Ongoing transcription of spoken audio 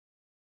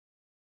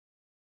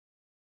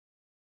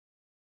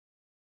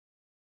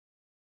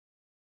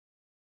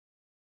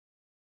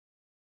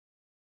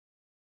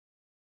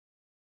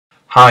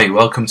Hi,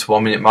 welcome to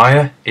 1 Minute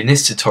Maya. In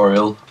this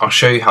tutorial, I'll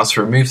show you how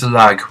to remove the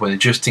lag when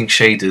adjusting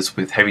shaders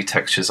with heavy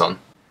textures on.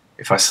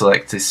 If I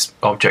select this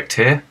object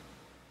here,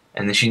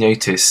 and as you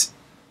notice,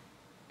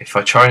 if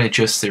I try and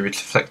adjust the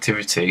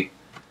reflectivity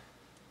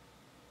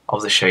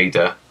of the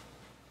shader,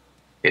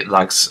 it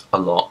lags a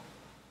lot,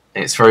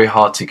 and it's very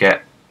hard to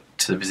get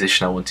to the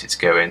position I want it to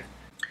go in.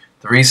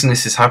 The reason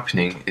this is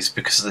happening is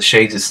because of the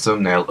shader's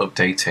thumbnail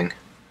updating.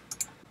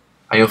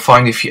 And you'll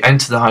find if you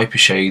enter the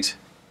hypershade,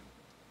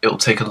 it'll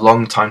take a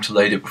long time to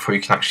load up before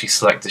you can actually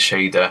select the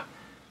shader,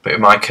 but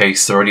in my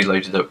case they're already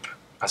loaded up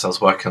as I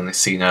was working on this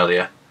scene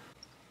earlier.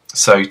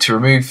 So to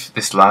remove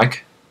this lag,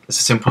 there's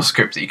a simple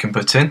script that you can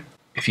put in.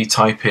 If you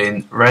type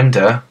in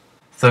render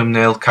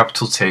thumbnail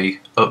capital T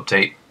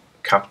update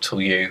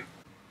capital U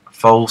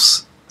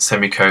false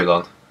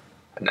semicolon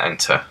and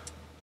enter.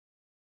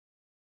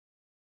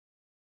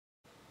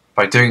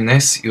 By doing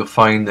this, you'll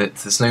find that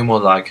there's no more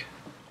lag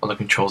on the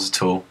controls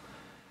at all,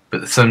 but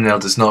the thumbnail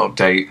does not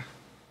update.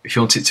 If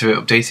you want it to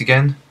update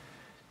again,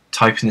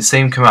 type in the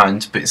same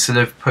command, but instead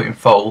of putting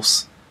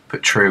false,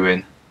 put true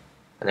in,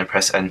 and then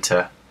press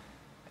enter,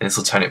 and this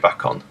will turn it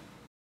back on.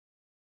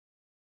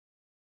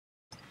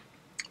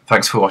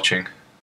 Thanks for watching.